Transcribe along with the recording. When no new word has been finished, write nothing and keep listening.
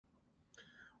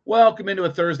Welcome into a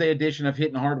Thursday edition of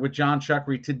Hittin' Hard with John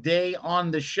Chuckery. Today on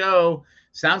the show,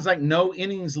 sounds like no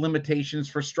innings limitations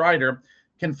for Strider.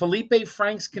 Can Feleipe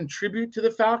Franks contribute to the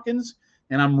Falcons?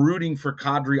 And I'm rooting for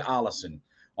Kadri Allison.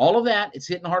 All of that, it's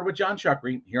Hittin' Hard with John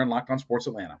Chuckery here on Locked On Sports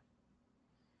Atlanta.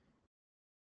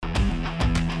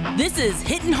 This is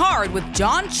Hittin' Hard with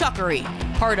John Chuckery,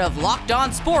 part of Locked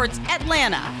On Sports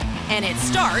Atlanta. And it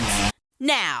starts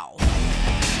now.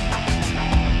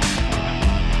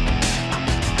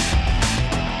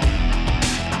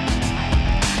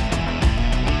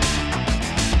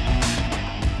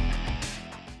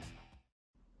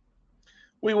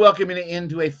 We welcome you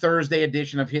into a Thursday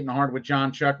edition of Hittin' Hard with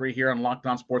John Chuckery here on Locked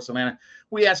On Sports Atlanta.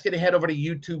 We ask you to head over to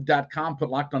youtube.com, put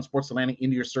Locked On Sports Atlanta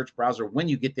into your search browser. When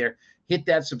you get there, hit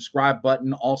that subscribe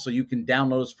button. Also, you can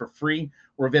download us for free.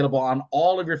 We're available on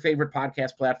all of your favorite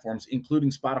podcast platforms,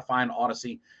 including Spotify and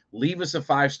Odyssey. Leave us a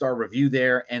 5-star review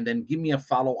there, and then give me a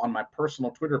follow on my personal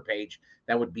Twitter page.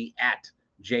 That would be at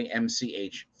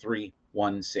JMCH316.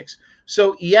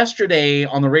 So yesterday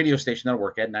on the radio station that I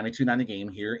work at, 92.9 The Game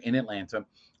here in Atlanta,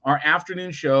 our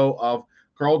afternoon show of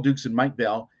Carl Dukes and Mike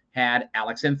Bell had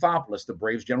Alex Anthopoulos, the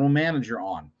Braves general manager,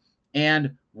 on.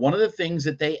 And one of the things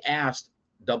that they asked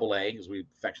Double A, as we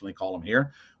affectionately call him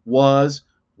here, was,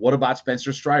 what about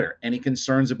Spencer Strider? Any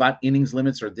concerns about innings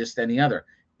limits or this, that, and the other?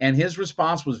 And his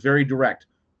response was very direct.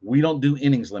 We don't do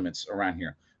innings limits around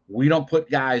here. We don't put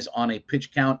guys on a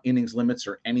pitch count, innings limits,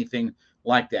 or anything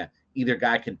like that. Either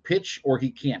guy can pitch or he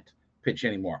can't pitch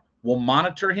anymore. We'll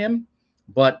monitor him,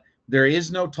 but there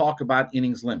is no talk about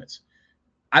innings limits.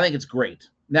 I think it's great.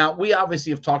 Now, we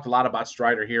obviously have talked a lot about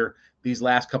Strider here these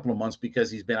last couple of months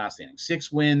because he's been outstanding.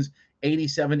 6 wins,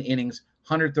 87 innings,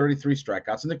 133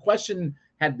 strikeouts. And the question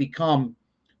had become,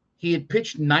 he had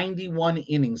pitched 91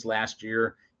 innings last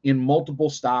year in multiple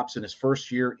stops in his first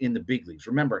year in the big leagues.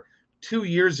 Remember, 2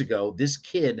 years ago, this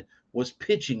kid was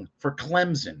pitching for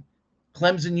Clemson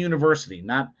University,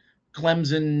 not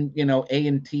Clemson,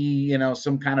 A&T,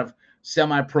 some kind of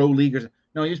semi-pro league.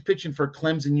 No, he was pitching for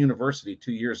Clemson University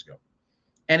 2 years ago.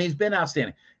 And he's been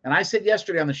outstanding. And I said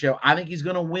yesterday on the show, I think he's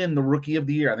going to win the Rookie of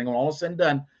the Year. I think when all is said and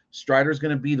done, Strider's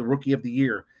going to be the Rookie of the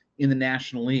Year in the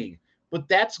National League. But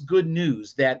that's good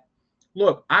news that,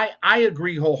 look, I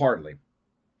agree wholeheartedly.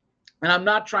 And I'm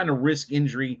not trying to risk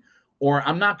injury, or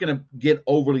I'm not going to get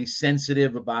overly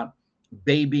sensitive about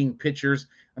babying pitchers.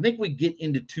 I think we get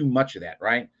into too much of that,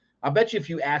 right? I bet you if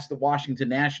you asked the Washington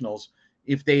Nationals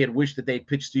if they had wished that they'd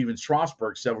pitched Steven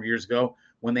Strasburg several years ago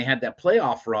when they had that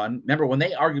playoff run. Remember when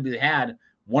they arguably had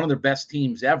one of their best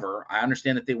teams ever. I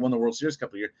understand that they won the World Series a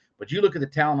couple of years, but you look at the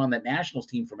talent on that Nationals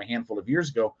team from a handful of years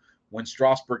ago when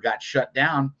Strasburg got shut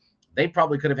down, they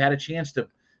probably could have had a chance to,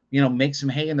 make some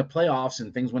hay in the playoffs,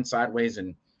 and things went sideways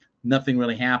and nothing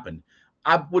really happened.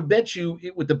 I would bet you,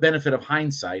 with the benefit of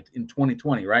hindsight in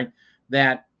 2020, right,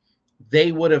 that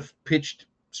they would have pitched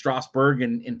Strasburg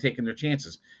and taken their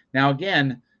chances. Now,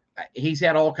 again, he's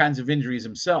had all kinds of injuries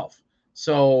himself.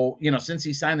 So, since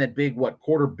he signed that big,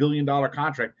 $250 million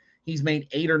contract, he's made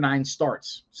 8 or 9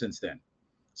 starts since then.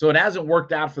 So it hasn't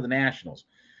worked out for the Nationals.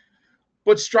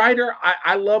 But Strider,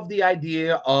 I love the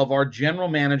idea of our general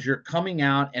manager coming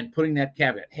out and putting that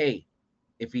caveat. Hey,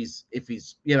 if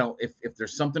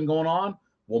there's something going on,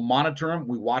 we'll monitor him.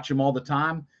 We watch him all the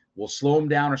time. We'll slow him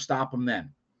down or stop him then.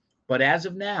 But as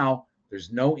of now,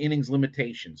 there's no innings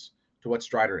limitations to what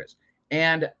Strider is.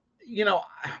 And,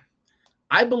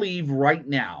 I believe right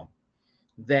now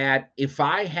that if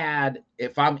I'm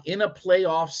in a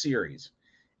playoff series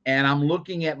and I'm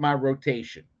looking at my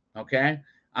rotation, okay,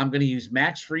 I'm going to use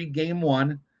Max Fried game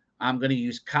 1. I'm going to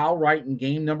use Kyle Wright in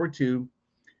game number 2.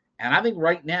 And I think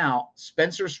right now,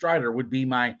 Spencer Strider would be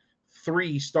my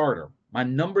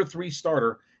number 3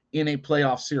 starter in a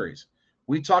playoff series.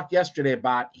 We talked yesterday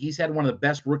about he's had one of the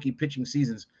best rookie pitching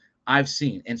seasons I've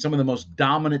seen and some of the most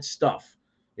dominant stuff.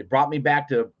 It brought me back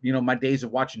to, my days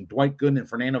of watching Dwight Gooden and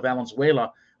Fernando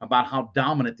Valenzuela about how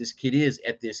dominant this kid is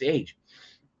at this age.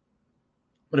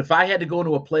 But if I had to go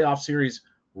into a playoff series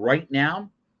right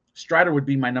now, Strider would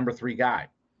be my number 3 guy.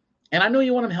 And I know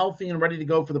you want him healthy and ready to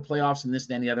go for the playoffs and this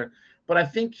and the other, but I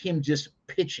think him just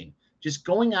pitching, just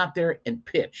going out there and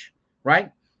pitch,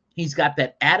 right? He's got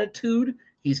that attitude.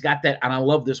 He's got that, and I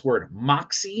love this word,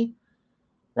 moxie,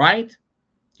 right?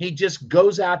 He just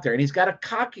goes out there, and he's got a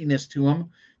cockiness to him.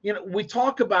 We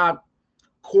talk about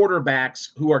quarterbacks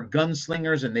who are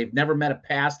gunslingers and they've never met a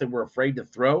pass that we're afraid to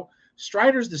throw.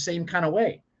 Strider's the same kind of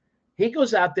way. He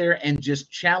goes out there and just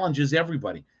challenges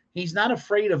everybody. He's not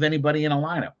afraid of anybody in a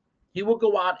lineup. He will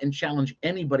go out and challenge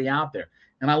anybody out there.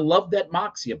 And I love that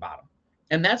moxie about him.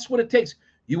 And that's what it takes.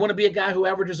 You want to be a guy who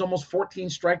averages almost 14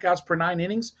 strikeouts per 9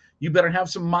 innings? You better have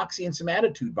some moxie and some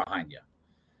attitude behind you.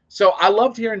 So I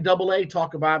loved hearing Double A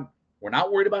talk about, we're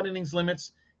not worried about innings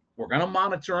limits. We're going to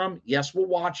monitor them. Yes, we'll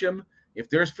watch them. If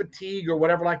there's fatigue or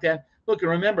whatever like that. Look,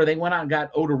 and remember, they went out and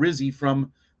got Odorizzi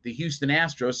from the Houston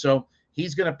Astros. So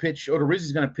he's going to pitch.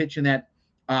 Odorizzi's going to pitch in that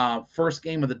first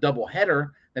game of the doubleheader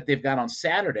that they've got on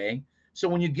Saturday. So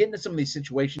when you get into some of these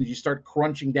situations, you start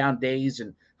crunching down days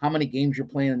and how many games you're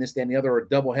playing in this, that, and the other, or a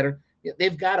doubleheader.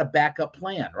 They've got a backup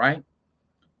plan, right?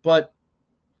 But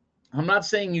I'm not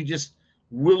saying you just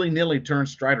willy-nilly turn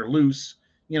Strider loose.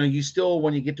 You still,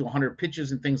 when you get to 100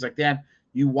 pitches and things like that,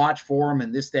 you watch for him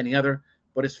and this, that, and the other.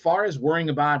 But as far as worrying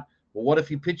about, well, what if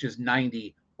he pitches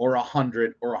 90 or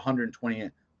 100 or 120?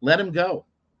 Let him go.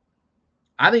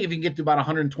 I think if he can get to about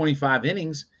 125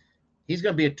 innings, he's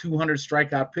going to be a 200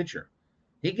 strikeout pitcher.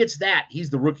 He gets that, he's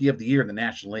the rookie of the year in the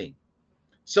National League.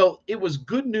 So it was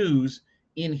good news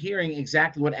in hearing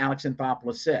exactly what Alex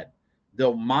Anthopoulos said.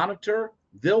 They'll monitor,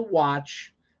 they'll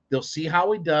watch, they'll see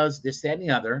how he does, this, that, and the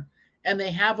other, and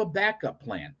they have a backup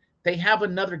plan. They have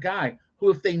another guy who,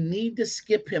 if they need to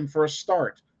skip him for a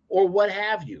start or what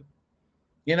have you,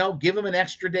 give him an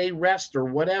extra day rest or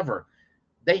whatever,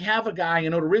 they have a guy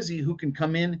in Odorizzi who can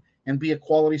come in and be a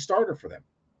quality starter for them.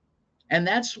 And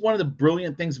that's one of the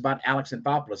brilliant things about Alex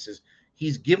Anthopoulos is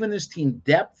he's given this team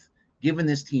depth, given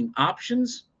this team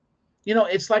options.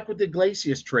 It's like with the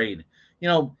Iglesias trade.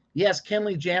 Yes,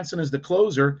 Kenley Jansen is the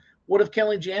closer. What if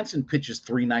Kenley Jansen pitches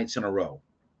 3 nights in a row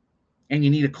and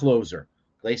you need a closer?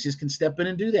 Iglesias can step in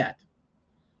and do that,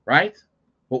 right?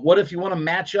 But what if you want to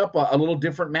match up a little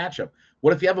different matchup?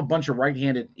 What if you have a bunch of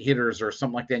right-handed hitters or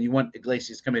something like that and you want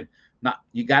Iglesias to come in?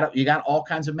 You got all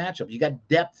kinds of matchup. You got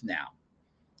depth now.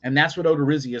 And that's what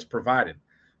Odorizzi has provided.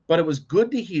 But it was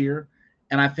good to hear,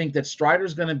 and I think that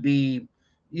Strider's going to be,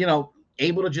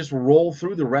 able to just roll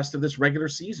through the rest of this regular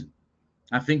season.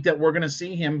 I think that we're going to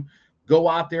see him go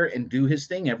out there and do his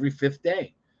thing every 5th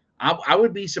day. I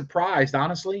would be surprised,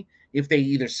 honestly, if they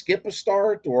either skip a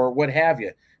start or what have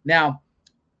you. Now,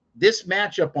 this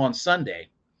matchup on Sunday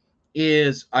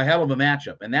is a hell of a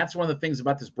matchup, and that's one of the things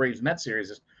about this Braves-Mets series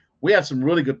is we have some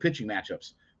really good pitching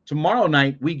matchups. Tomorrow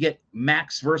night, we get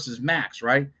Max versus Max,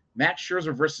 right? Max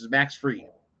Scherzer versus Max Fried.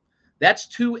 That's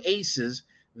 2 aces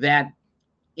that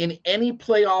in any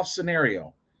playoff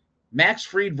scenario, Max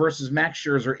Fried versus Max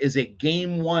Scherzer is a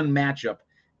game 1 matchup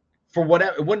for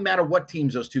whatever. It wouldn't matter what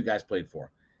teams those 2 guys played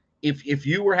for. If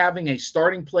you were having a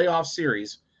starting playoff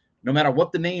series, no matter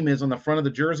what the name is on the front of the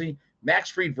jersey,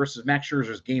 Max Fried versus Max Scherzer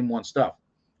is game 1 stuff.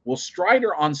 Well,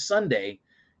 Strider on Sunday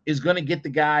is going to get the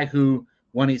guy who,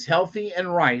 when he's healthy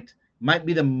and right, might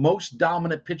be the most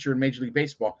dominant pitcher in Major League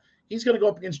Baseball. He's going to go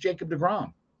up against Jacob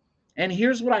deGrom. And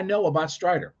here's what I know about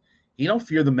Strider. He don't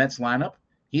fear the Mets lineup.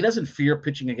 He doesn't fear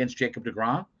pitching against Jacob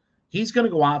deGrom. He's going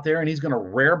to go out there and he's going to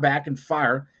rear back and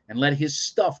fire and let his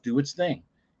stuff do its thing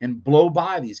and blow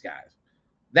by these guys.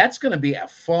 That's going to be a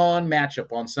fun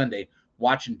matchup on Sunday,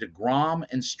 watching deGrom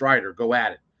and Strider go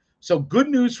at it. So good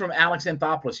news from Alex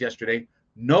Anthopoulos yesterday.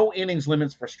 No innings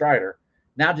limits for Strider.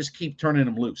 Now just keep turning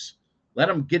him loose. Let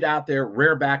him get out there,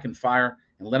 rear back and fire,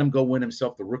 and let him go win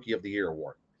himself the Rookie of the Year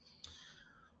award.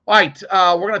 All right,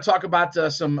 we're going to talk about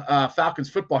some Falcons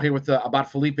football here with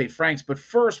about Feleipe Franks. But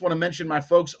first, want to mention my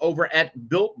folks over at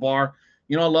Built Bar.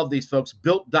 I love these folks.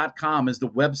 Built.com is the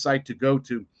website to go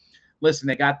to. Listen,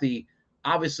 they got the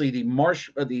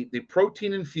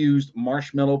protein-infused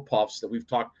marshmallow puffs that we've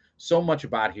talked so much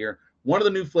about here. One of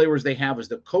the new flavors they have is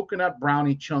the coconut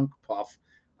brownie chunk puff.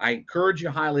 I encourage you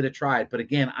highly to try it. But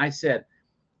again, I said,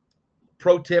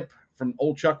 pro tip from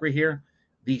old Chuckery here,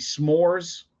 the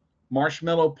s'mores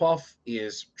marshmallow puff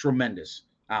is tremendous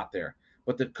out there.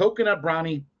 But the coconut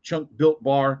brownie chunk Built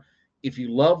Bar, if you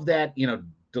love that,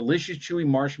 delicious chewy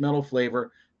marshmallow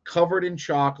flavor, covered in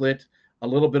chocolate, a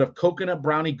little bit of coconut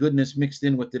brownie goodness mixed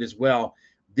in with it as well,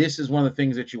 this is one of the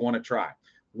things that you want to try.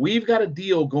 We've got a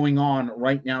deal going on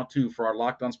right now, too, for our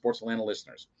Locked On Sports Atlanta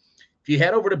listeners. If you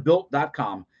head over to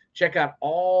Built.com, check out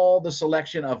all the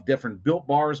selection of different Built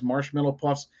Bars, marshmallow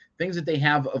puffs, things that they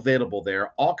have available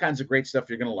there. All kinds of great stuff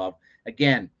you're going to love.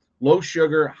 Again, low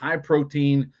sugar, high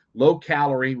protein, low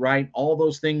calorie, right? All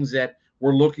those things that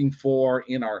we're looking for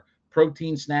in our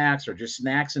protein snacks or just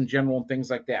snacks in general and things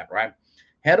like that, right?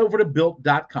 Head over to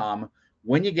Built.com.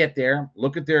 When you get there,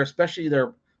 look at especially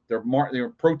their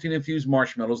protein-infused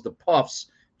marshmallows, the puffs.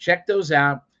 Check those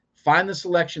out. Find the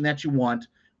selection that you want.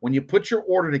 When you put your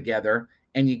order together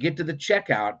and you get to the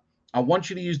checkout, I want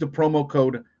you to use the promo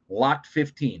code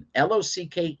LOCKED15,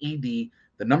 LOCKED,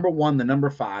 the number 1, the number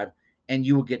 5, and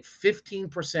you will get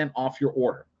 15% off your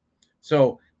order.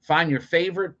 So find your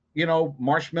favorite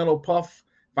marshmallow puff,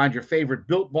 find your favorite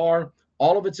Built bar.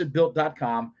 All of it's at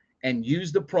built.com, and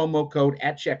use the promo code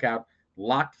at checkout,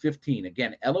 LOCKED15.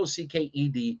 Again,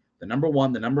 LOCKED, the number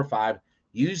 1, the number 5.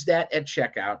 Use that at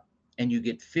checkout, and you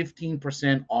get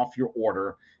 15% off your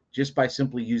order just by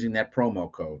simply using that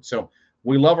promo code. So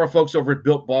we love our folks over at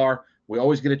Built Bar. We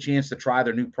always get a chance to try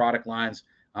their new product lines.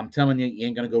 I'm telling you, you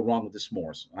ain't going to go wrong with the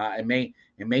s'mores.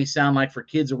 It may sound like for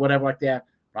kids or whatever like that,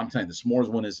 but I'm telling you, the s'mores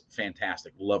one is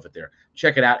fantastic. Love it there.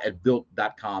 Check it out at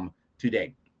built.com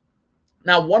today.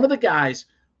 Now, one of the guys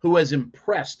who has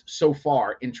impressed so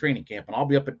far in training camp, and I'll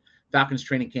be up at Falcons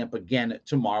training camp again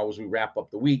tomorrow as we wrap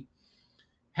up the week,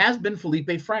 has been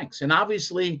Feleipe Franks. And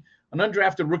obviously, an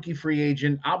undrafted rookie free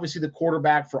agent, obviously the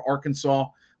quarterback for Arkansas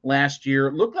last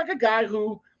year, looked like a guy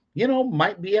who,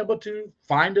 might be able to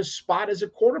find a spot as a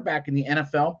quarterback in the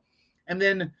NFL. And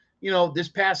then, this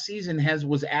past season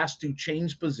was asked to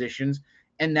change positions,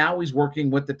 and now he's working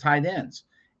with the tight ends.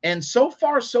 And so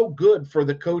far, so good for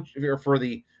the coach, or for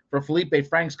Feleipe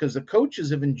Franks, because the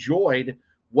coaches have enjoyed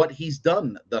what he's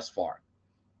done thus far.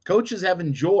 Coaches have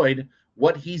enjoyed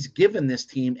what he's given this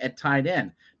team at tight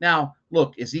end. Now,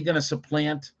 look, is he going to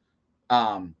supplant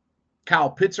Kyle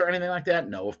Pitts or anything like that?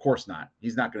 No, of course not.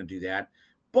 He's not going to do that.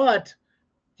 But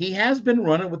he has been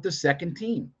running with the second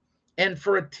team. And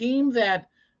for a team that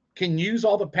can use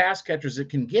all the pass catchers it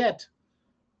can get,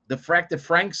 the fact that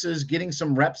Franks is getting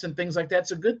some reps and things like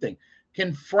that's a good thing.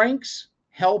 Can Franks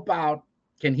help out?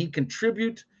 Can he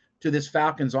contribute to this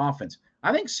Falcons offense?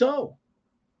 I think so.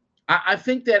 I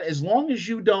think that as long as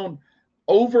you don't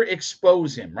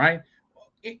overexpose him, right?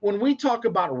 When we talk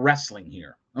about wrestling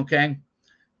here, okay,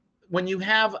 when you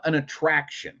have an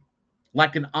attraction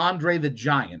like an Andre the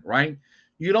Giant, right?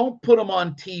 You don't put him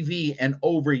on TV and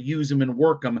overuse him and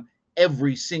work him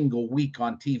every single week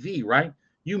on TV, right?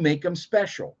 You make him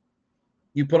special.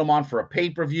 You put him on for a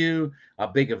pay-per-view, a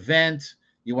big event.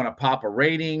 You want to pop a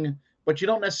rating, but you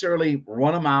don't necessarily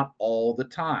run them out all the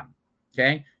time,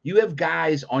 okay? You have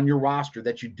guys on your roster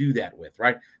that you do that with,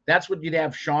 right? That's what you'd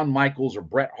have Shawn Michaels or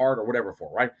Bret Hart or whatever for,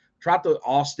 right? Trot the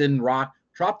Austin, Rock,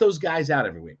 trot those guys out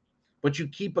every week. But you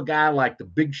keep a guy like the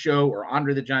Big Show or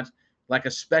Andre the Giant like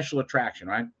a special attraction,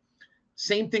 right?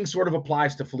 Same thing sort of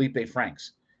applies to Feleipe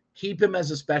Franks. Keep him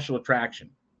as a special attraction.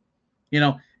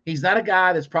 He's not a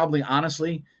guy that's probably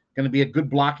honestly going to be a good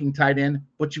blocking tight end,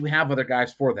 but you have other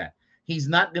guys for that. He's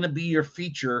not going to be your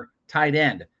feature tight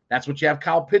end. That's what you have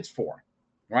Kyle Pitts for,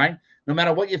 right? No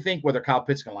matter what you think, whether Kyle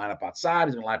Pitts is going to line up outside,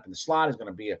 he's going to line up in the slot, he's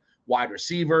going to be a wide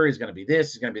receiver, he's going to be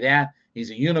this, he's going to be that,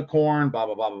 he's a unicorn, blah,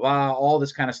 blah, blah, blah, blah, all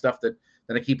this kind of stuff that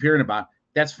I keep hearing about,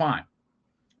 that's fine.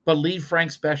 But leave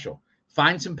Frank special.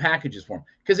 Find some packages for him.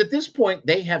 Because at this point,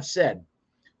 they have said,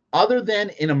 other than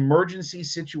in emergency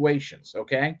situations,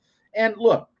 okay? And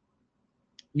look,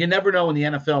 you never know in the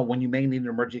NFL when you may need an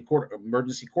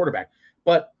emergency quarterback.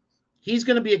 But he's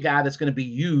going to be a guy that's going to be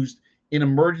used in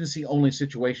emergency-only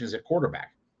situations at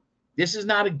quarterback. This is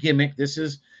not a gimmick. This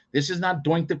is not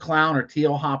Doink the Clown or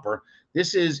T.O. Hopper.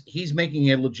 He's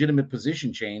making a legitimate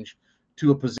position change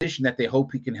to a position that they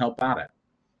hope he can help out at.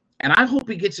 And I hope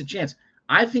he gets a chance.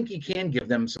 I think he can give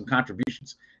them some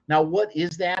contributions. Now, what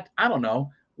is that? I don't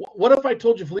know. What if I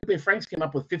told you Feleipe Franks came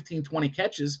up with 15, 20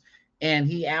 catches and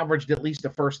he averaged at least a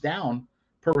first down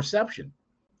per reception?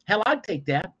 Hell, I'd take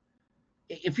that.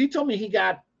 If you told me he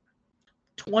got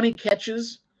 20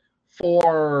 catches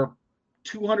for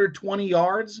 220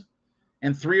 yards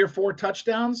and 3 or 4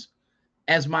 touchdowns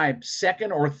as my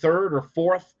second or third or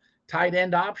fourth tight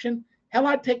end option, hell,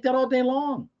 I'd take that all day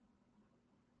long.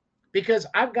 Because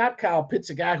I've got Kyle Pitts,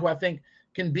 a guy who I think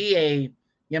can be a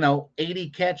 80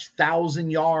 catch,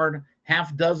 1,000-yard,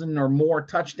 half dozen or more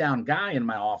touchdown guy in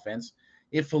my offense.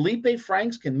 If Feleipe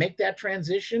Franks can make that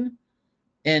transition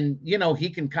and, he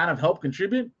can kind of help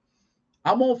contribute,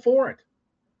 I'm all for it.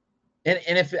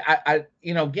 And if I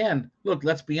again, look,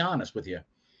 let's be honest with you.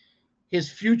 His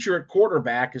future at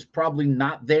quarterback is probably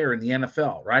not there in the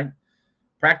NFL, right?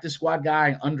 Practice squad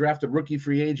guy, undrafted rookie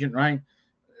free agent, right?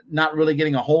 Not really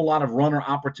getting a whole lot of runner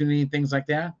opportunity and things like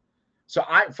that. So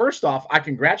first off, I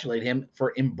congratulate him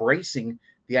for embracing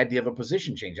the idea of a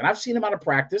position change. And I've seen him out of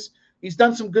practice. He's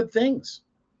done some good things.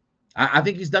 I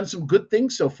think he's done some good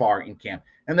things so far in camp.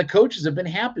 And the coaches have been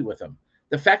happy with him.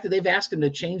 The fact that they've asked him to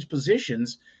change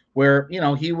positions where,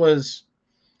 he was,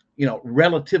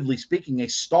 relatively speaking, a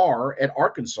star at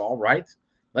Arkansas, right?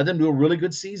 Let them do a really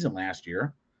good season last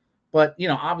year. But,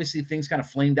 obviously things kind of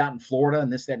flamed out in Florida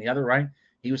and this, that, and the other, right?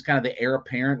 He was kind of the heir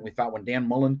apparent. We thought when Dan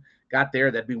Mullen got there,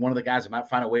 that'd be one of the guys that might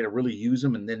find a way to really use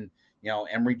him. And then,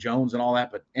 Emory Jones and all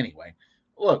that. But anyway,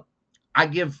 look, I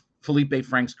give Feleipe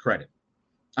Franks credit.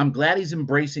 I'm glad he's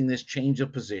embracing this change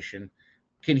of position.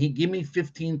 Can he give me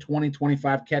 15, 20,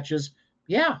 25 catches?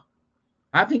 Yeah,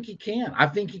 I think he can. I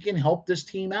think he can help this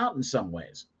team out in some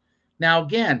ways. Now,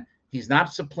 again, he's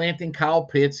not supplanting Kyle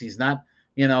Pitts. He's not,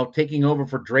 taking over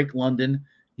for Drake London.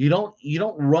 You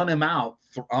don't run him out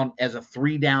as a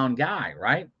 3-down guy,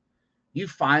 right? You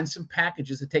find some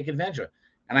packages to take advantage of.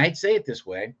 And I hate to say it this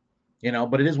way,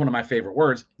 but it is one of my favorite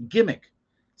words, gimmick.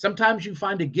 Sometimes you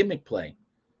find a gimmick play.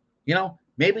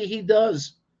 Maybe he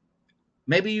does.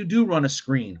 Maybe you do run a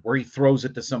screen where he throws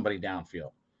it to somebody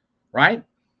downfield, right?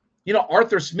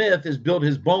 Arthur Smith has built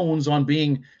his bones on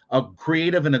being a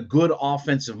creative and a good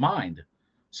offensive mind.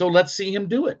 So let's see him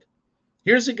do it.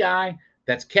 Here's a guy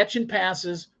that's catching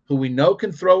passes who we know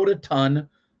can throw it a ton.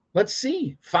 Let's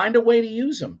see. Find a way to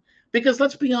use him. Because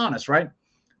let's be honest, right?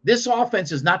 This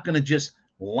offense is not going to just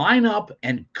line up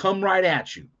and come right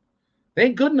at you. They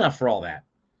ain't good enough for all that.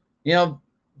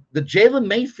 The Jalen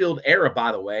Mayfield era,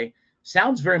 by the way,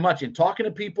 sounds very much, in talking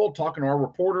to people, talking to our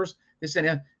reporters, they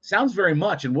said, sounds very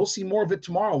much, and we'll see more of it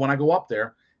tomorrow when I go up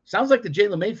there. Sounds like the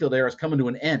Jalen Mayfield era is coming to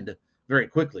an end very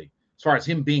quickly as far as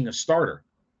him being a starter.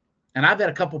 And I've had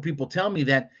a couple people tell me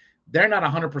that they're not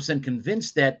 100%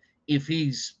 convinced that if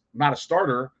he's not a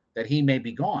starter, that he may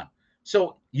be gone.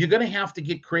 So you're going to have to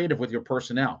get creative with your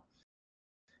personnel.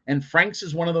 And Franks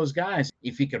is one of those guys.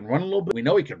 If he can run a little bit, we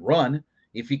know he can run.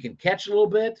 If he can catch a little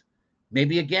bit,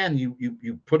 maybe again,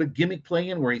 you put a gimmick play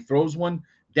in where he throws one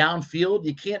downfield.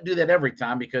 You can't do that every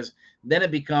time because then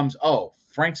it becomes,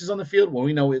 Franks is on the field. Well,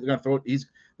 we know they're going to throw it.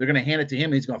 They're going to hand it to him.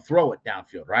 And he's going to throw it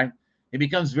downfield, right? It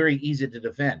becomes very easy to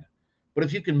defend. But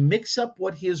if you can mix up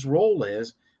what his role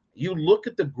is, you look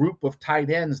at the group of tight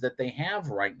ends that they have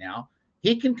right now,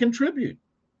 he can contribute.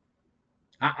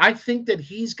 I think that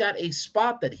he's got a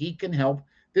spot that he can help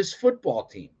this football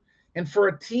team. And for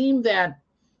a team that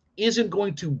isn't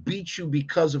going to beat you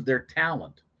because of their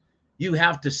talent, you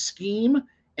have to scheme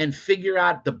and figure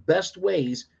out the best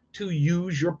ways to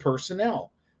use your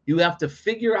personnel. You have to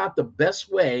figure out the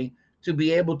best way to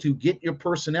be able to get your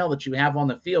personnel that you have on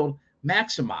the field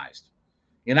maximized.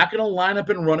 You're not going to line up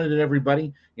and run it at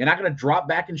everybody. You're not going to drop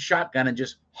back in shotgun and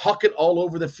just huck it all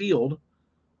over the field.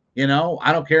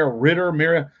 I don't care, Ritter,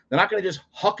 Mira. They're not going to just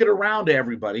huck it around to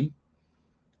everybody.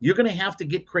 You're going to have to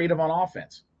get creative on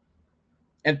offense.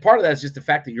 And part of that is just the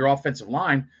fact that your offensive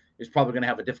line is probably going to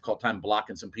have a difficult time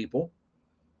blocking some people.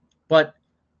 But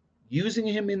using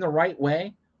him in the right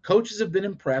way, coaches have been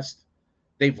impressed.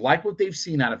 They've liked what they've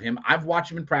seen out of him. I've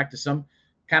watched him in practice some.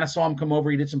 Kind of saw him come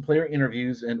over. He did some player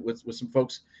interviews and with some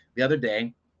folks the other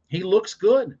day. He looks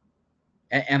good.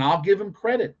 And I'll give him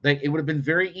credit. It would have been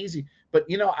very easy. But,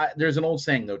 there's an old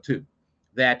saying, though, too,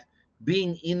 that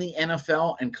being in the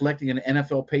NFL and collecting an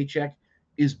NFL paycheck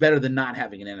is better than not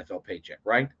having an NFL paycheck,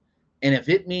 right? And if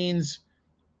it means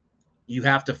you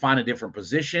have to find a different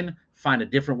position, find a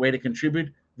different way to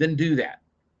contribute, then do that.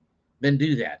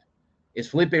 Is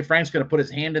Feleipe Franks going to put his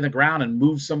hand in the ground and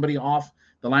move somebody off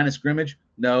the line of scrimmage?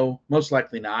 No, most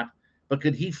likely not. But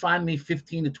could he find me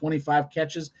 15 to 25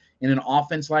 catches in an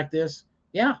offense like this?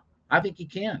 Yeah, I think he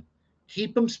can.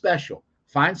 Keep him special.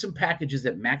 Find some packages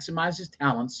that maximize his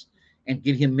talents and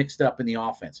get him mixed up in the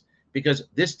offense, because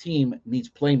this team needs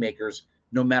playmakers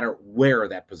no matter where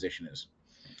that position is.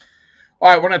 All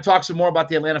right, we're going to talk some more about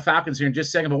the Atlanta Falcons here in just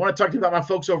a second, but I want to talk to you about my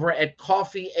folks over at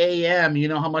Coffee AM. You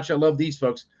know how much I love these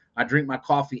folks. I drink my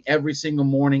coffee every single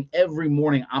morning. Every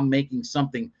morning I'm making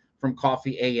something from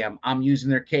Coffee AM. I'm using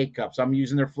their K-Cups. I'm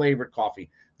using their flavored coffee.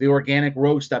 The organic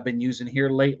roast I've been using here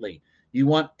lately. You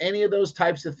want any of those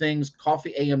types of things,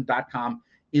 coffeeam.com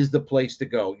is the place to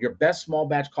go. Your best small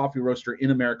batch coffee roaster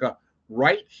in America,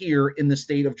 right here in the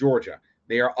state of Georgia.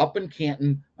 They are up in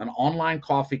Canton, an online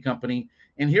coffee company.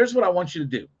 And here's what I want you to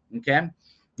do, okay?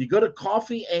 You go to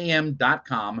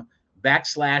coffeeam.com/lockedon,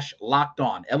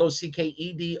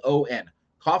 LOCKEDON,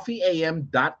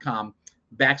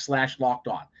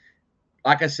 coffeeam.com/lockedon.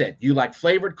 Like I said, you like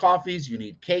flavored coffees, you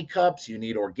need K-Cups, you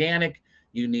need organic,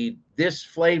 you need this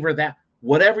flavor, that,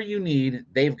 whatever you need,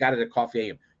 they've got it at Coffee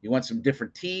AM. You want some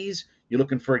different teas, you're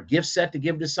looking for a gift set to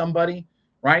give to somebody,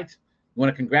 right? You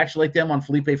want to congratulate them on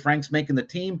Feleipe Franks making the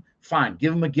team? Fine,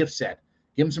 give them a gift set.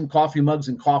 Give them some coffee mugs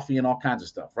and coffee and all kinds of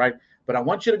stuff, right? But I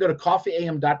want you to go to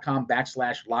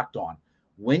coffeeam.com/lockedon.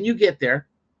 When you get there,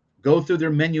 go through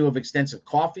their menu of extensive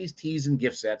coffees, teas, and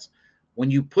gift sets. When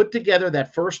you put together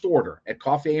that first order at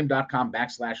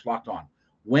coffeeam.com/lockedon,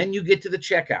 when you get to the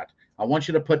checkout, I want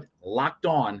you to put Locked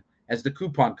On as the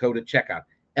coupon code at checkout.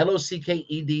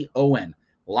 LOCKEDON.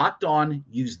 Locked On.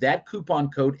 Use that coupon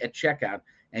code at checkout,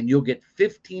 and you'll get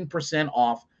 15%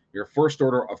 off your first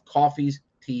order of coffees,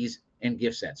 teas, and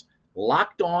gift sets.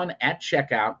 Locked On at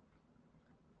checkout.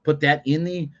 Put that in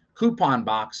the coupon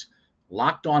box,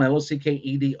 Locked On,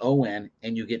 LOCKEDON,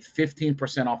 and you get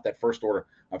 15% off that first order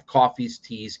of coffees,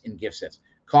 teas, and gift sets.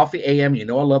 Coffee AM, you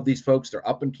know I love these folks. They're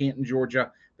up in Canton,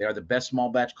 Georgia. They are the best small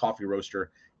batch coffee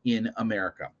roaster in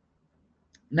America.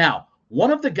 Now,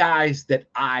 one of the guys that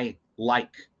I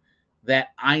like, that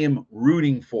I am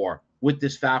rooting for with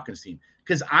this Falcons team,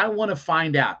 because I want to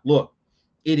find out, look,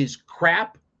 it is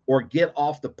crap or get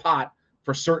off the pot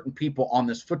for certain people on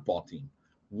this football team.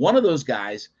 One of those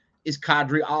guys is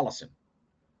Kadri Allison.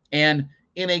 And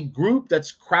in a group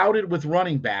that's crowded with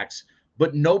running backs,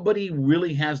 but nobody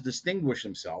really has distinguished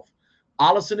himself,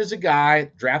 Allison is a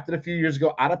guy drafted a few years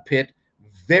ago out of Pitt,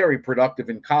 very productive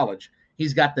in college.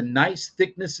 He's got the nice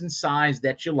thickness and size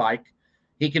that you like.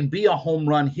 He can be a home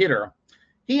run hitter.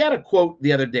 He had a quote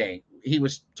the other day. He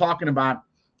was talking about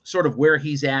sort of where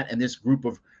he's at in this group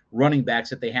of running backs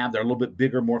that they have. They're a little bit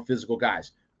bigger, more physical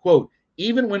guys. Quote,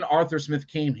 even when Arthur Smith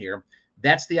came here,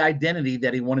 that's the identity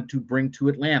that he wanted to bring to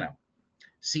Atlanta.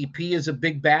 CP is a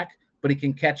big back, but he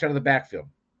can catch out of the backfield.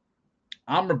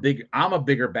 I'm a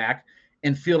bigger back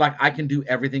and feel like I can do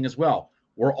everything as well.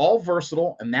 We're all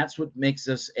versatile, and that's what makes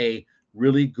us a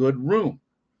really good room.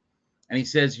 And he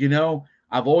says, you know,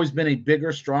 I've always been a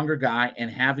bigger, stronger guy,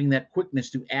 and having that quickness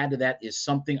to add to that is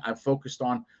something I've focused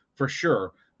on for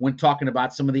sure when talking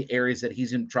about some of the areas that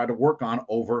he's tried to work on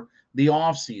over the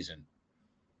offseason.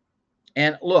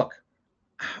 And look,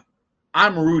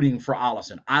 I'm rooting for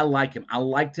Allison. I like him. I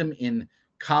liked him in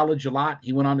college a lot.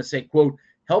 He went on to say, quote,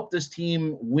 help this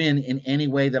team win in any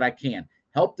way that I can.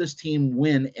 Help this team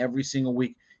win every single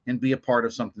week and be a part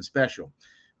of something special.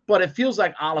 But it feels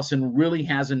like Allison really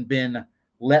hasn't been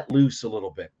let loose a little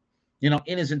bit. You know,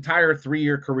 in his entire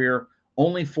 3-year career,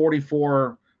 only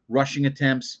 44 rushing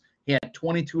attempts. He had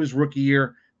 22 his rookie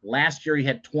year. Last year, he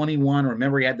had 21.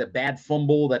 Remember, he had the bad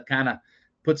fumble that kind of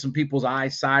put some people's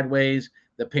eyes sideways.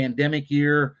 The pandemic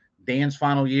year, Dan's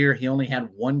final year, he only had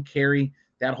 1 carry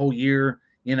that whole year.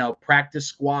 You know, practice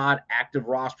squad, active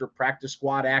roster, practice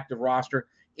squad, active roster.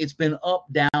 It's been up,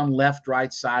 down, left,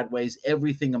 right, sideways,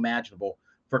 everything imaginable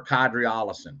for Kadri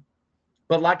Allison.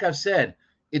 But like I've said,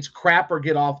 it's crap or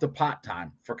get off the pot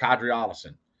time for Kadri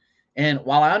Allison. And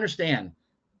while I understand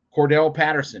Cordell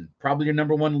Patterson, probably your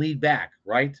number 1 lead back,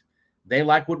 right? They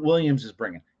like what Williams is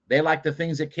bringing. They like the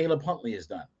things that Caleb Huntley has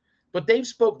done. But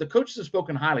the coaches have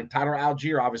spoken highly. Tyler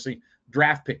Algier, obviously,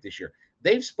 draft pick this year.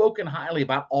 They've spoken highly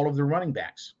about all of their running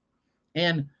backs.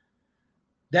 And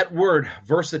that word,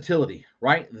 versatility,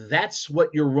 right? That's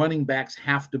what your running backs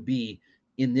have to be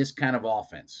in this kind of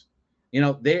offense. You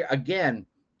know, they, again,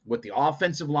 with the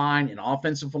offensive line and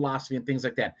offensive philosophy and things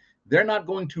like that, they're not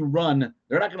going to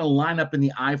line up in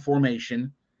the I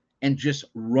formation and just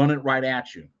run it right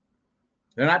at you.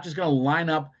 They're not just going to line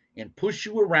up and push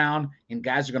you around and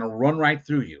guys are going to run right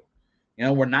through you. You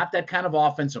know, we're not that kind of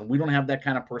offense and we don't have that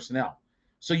kind of personnel.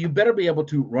 So you better be able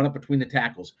to run up between the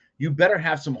tackles. You better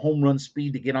have some home run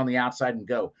speed to get on the outside and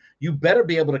go. You better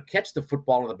be able to catch the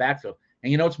football in the backfield.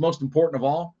 And you know what's most important of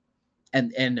all?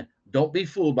 And don't be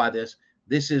fooled by this.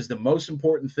 This is the most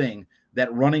important thing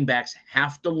that running backs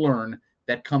have to learn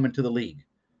that come into the league.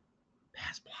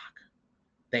 Pass block.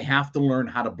 They have to learn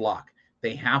how to block.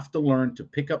 They have to learn to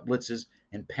pick up blitzes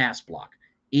and pass block.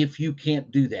 If you can't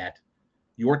do that,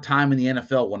 your time in the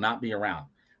NFL will not be around.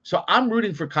 So I'm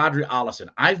rooting for Kadri Allison.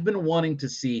 I've been wanting to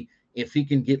see if he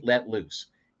can get let loose.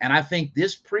 And I think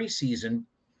this preseason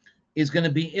is going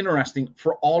to be interesting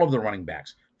for all of the running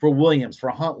backs, for Williams, for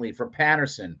Huntley, for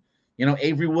Patterson. You know,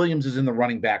 Avery Williams is in the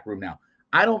running back room now.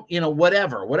 I don't, you know,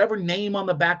 whatever name on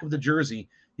the back of the jersey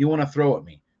you want to throw at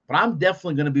me. But I'm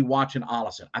definitely going to be watching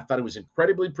Allison. I thought he was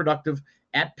incredibly productive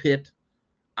at Pitt.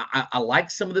 I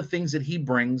like some of the things that he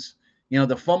brings. You know,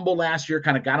 the fumble last year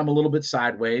kind of got him a little bit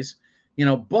sideways. You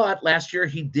know, but last year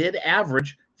he did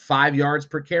average 5 yards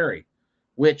per carry,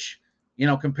 which, you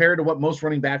know, compared to what most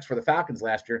running backs for the Falcons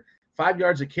last year, 5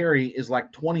 yards a carry is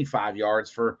like 25 yards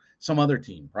for some other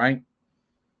team, right?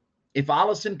 If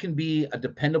Allison can be a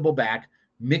dependable back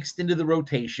mixed into the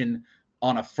rotation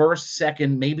on a first,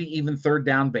 second, maybe even third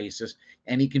down basis,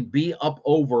 and he can be up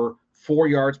over 4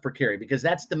 yards per carry, because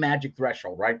that's the magic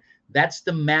threshold, right? That's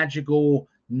the magical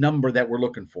number that we're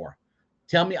looking for.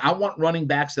 Tell me, I want running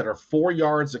backs that are 4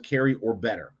 yards a carry or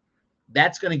better.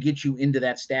 That's going to get you into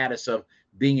that status of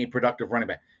being a productive running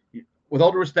back. With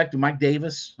all due respect to Mike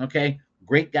Davis, okay,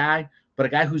 great guy, but a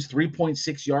guy who's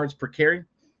 3.6 yards per carry,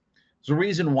 there's a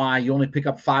reason why you only pick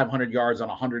up 500 yards on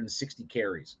 160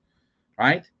 carries,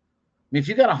 right? I mean,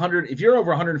 if you're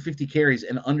over 150 carries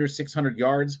and under 600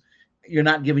 yards, you're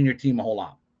not giving your team a whole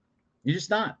lot. You're just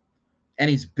not. And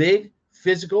he's big,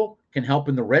 physical, can help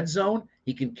in the red zone.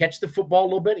 He can catch the football a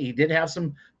little bit. He did have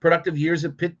some productive years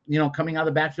at Pitt, coming out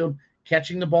of the backfield,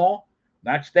 catching the ball.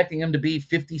 Not expecting him to be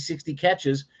 50, 60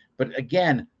 catches, but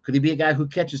again, could he be a guy who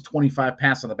catches 25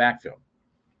 passes on the backfield?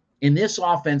 In this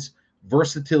offense,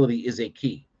 versatility is a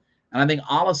key. And I think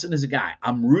Ollison is a guy.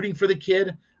 I'm rooting for the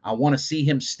kid. I want to see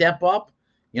him step up.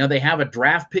 They have a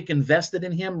draft pick invested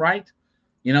in him, right?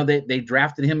 They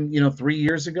drafted him, 3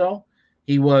 years ago.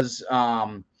 He was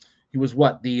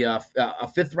what? A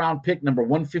fifth round pick, number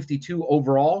 152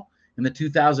 overall in the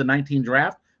 2019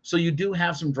 draft. So you do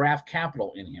have some draft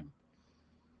capital in him.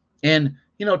 And,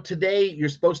 today you're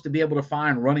supposed to be able to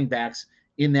find running backs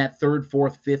in that third,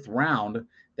 fourth, fifth round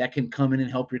that can come in and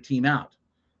help your team out.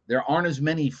 There aren't as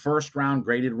many first round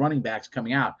graded running backs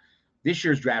coming out. This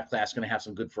year's draft class is going to have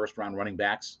some good first round running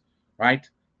backs, right?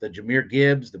 The Jahmyr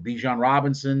Gibbs, the Bijan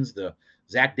Robinsons, the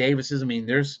Zach Davises. I mean,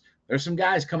 there's some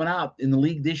guys coming out in the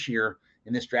league this year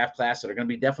in this draft class that are going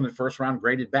to be definitely first round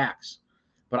graded backs.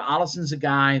 But Ollison's a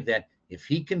guy that if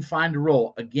he can find a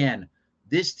role, again,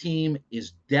 this team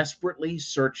is desperately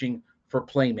searching for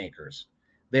playmakers.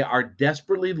 They are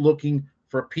desperately looking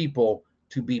for people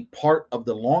to be part of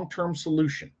the long-term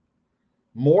solution.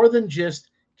 More than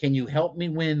just, can you help me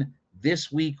win this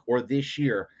week or this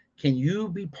year? Can you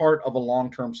be part of a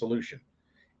long-term solution?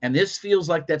 And this feels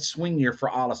like that swing year for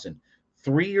Ollison.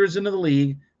 3 years into the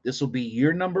league, this will be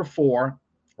year number 4,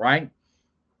 right?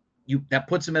 That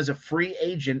puts him as a free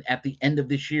agent at the end of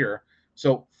this year.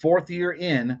 So 4th year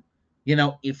in,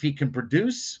 if he can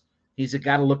produce, he's a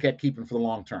guy to look at keeping for the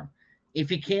long term. If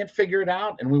he can't figure it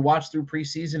out and we watch through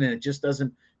preseason and it just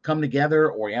doesn't come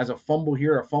together, or he has a fumble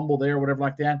here, a fumble there, whatever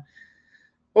like that,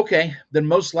 okay, then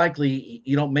most likely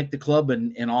you don't make the club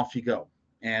and off you go.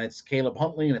 And it's Caleb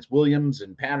Huntley and it's Williams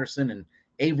and Patterson and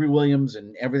Avery Williams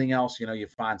and everything else, you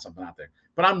find something out there.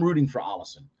 But I'm rooting for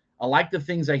Ollison. I like the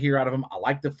things I hear out of him. I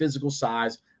like the physical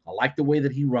size. I like the way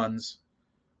that he runs.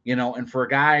 And for a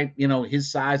guy,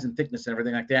 his size and thickness and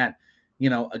everything like that,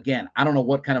 again, I don't know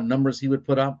what kind of numbers he would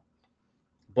put up,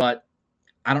 but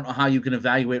I don't know how you can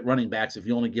evaluate running backs if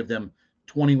you only give them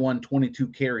 21, 22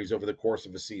 carries over the course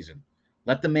of a season.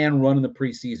 Let the man run in the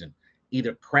preseason.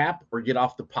 Either crap or get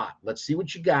off the pot. Let's see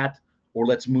what you got, or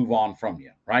let's move on from you,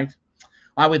 right?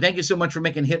 All right, well, thank you so much for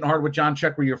making Hittin' Hard with John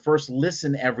Chuckery your first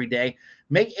listen every day.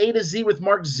 Make A to Z with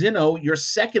Mark Zinno your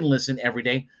second listen every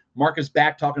day. Mark is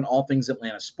back talking all things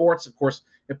Atlanta sports. Of course,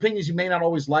 opinions you may not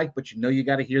always like, but you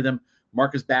got to hear them.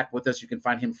 Mark is back with us. You can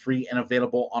find him free and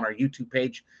available on our YouTube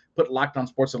page. Put Locked On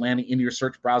Sports Atlanta into your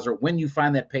search browser. When you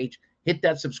find that page, hit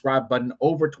that subscribe button.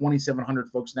 Over 2,700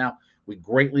 folks now. We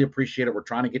greatly appreciate it. We're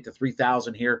trying to get to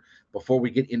 3,000 here before we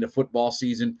get into football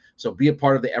season. So be a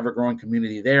part of the ever-growing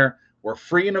community there. We're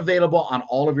free and available on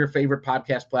all of your favorite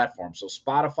podcast platforms. So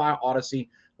Spotify, Odyssey,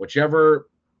 whichever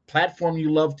platform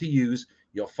you love to use,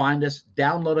 you'll find us,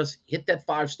 download us, hit that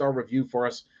 5-star review for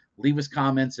us, leave us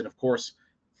comments, and, of course,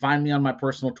 find me on my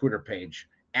personal Twitter page,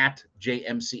 at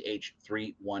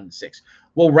JMCH316.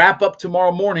 We'll wrap up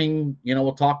tomorrow morning.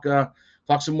 We'll talk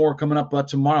some more coming up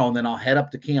tomorrow, and then I'll head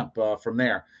up to camp from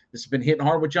there. This has been Hittin'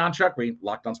 Hard with John Chuckery,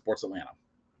 Locked On Sports Atlanta.